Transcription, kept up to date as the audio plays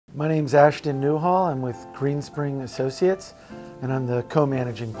My name's Ashton Newhall. I'm with Greenspring Associates, and I'm the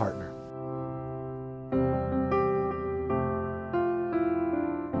co-managing partner.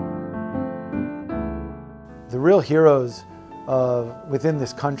 The real heroes within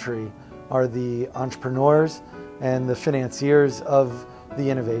this country are the entrepreneurs and the financiers of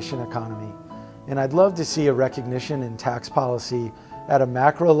the innovation economy. And I'd love to see a recognition in tax policy at a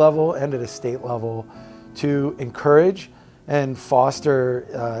macro level and at a state level to encourage and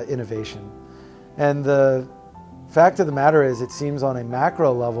foster innovation. And the fact of the matter is, it seems on a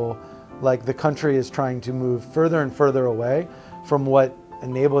macro level like the country is trying to move further and further away from what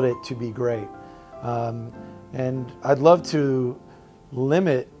enabled it to be great. And I'd love to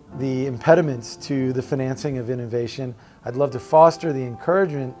limit the impediments to the financing of innovation. I'd love to foster the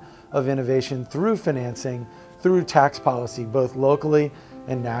encouragement of innovation through financing, through tax policy, both locally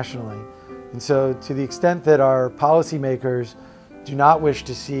and nationally. And so to the extent that our policymakers do not wish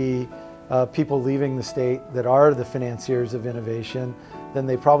to see people leaving the state that are the financiers of innovation, then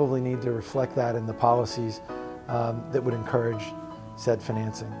they probably need to reflect that in the policies that would encourage said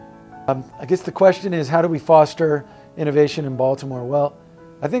financing. I guess the question is, how do we foster innovation in Baltimore? Well,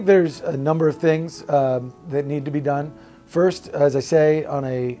 I think there's a number of things that need to be done. First, as I say, on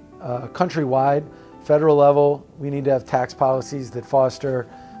a countrywide, federal level, we need to have tax policies that foster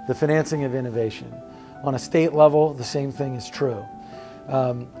the financing of innovation. On a state level, the same thing is true.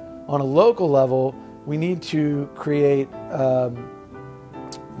 On a local level, we need to create a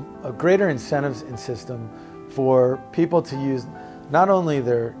greater incentives and system for people to use not only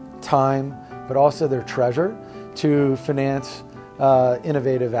their time, but also their treasure to finance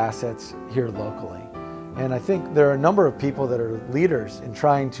innovative assets here locally. And I think there are a number of people that are leaders in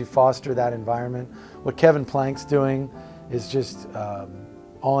trying to foster that environment. What Kevin Plank's doing is just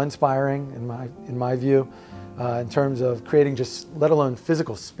awe-inspiring in my view, in terms of creating just, let alone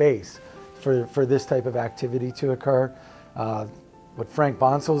physical space for this type of activity to occur. What Frank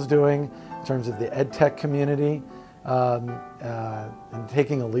Bonsel's doing in terms of the ed tech community and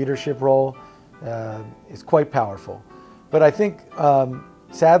taking a leadership role is quite powerful. But I think,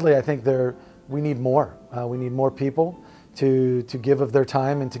 sadly, I think we need more. We need more people to give of their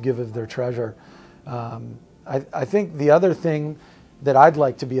time and to give of their treasure. I think the other thing that I'd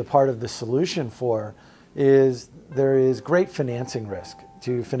like to be a part of the solution for is there is great financing risk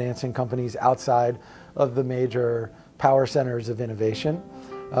to financing companies outside of the major power centers of innovation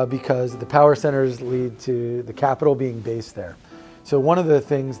because the power centers lead to the capital being based there. So one of the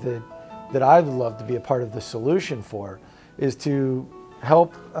things that I'd love to be a part of the solution for is to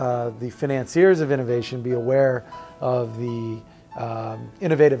help the financiers of innovation be aware of the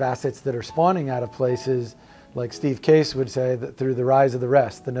innovative assets that are spawning out of places like Steve Case would say, that through the rise of the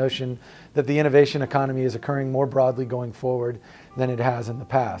rest, the notion that the innovation economy is occurring more broadly going forward than it has in the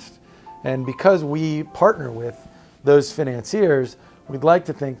past. And because we partner with those financiers, we'd like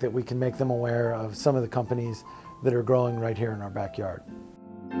to think that we can make them aware of some of the companies that are growing right here in our backyard.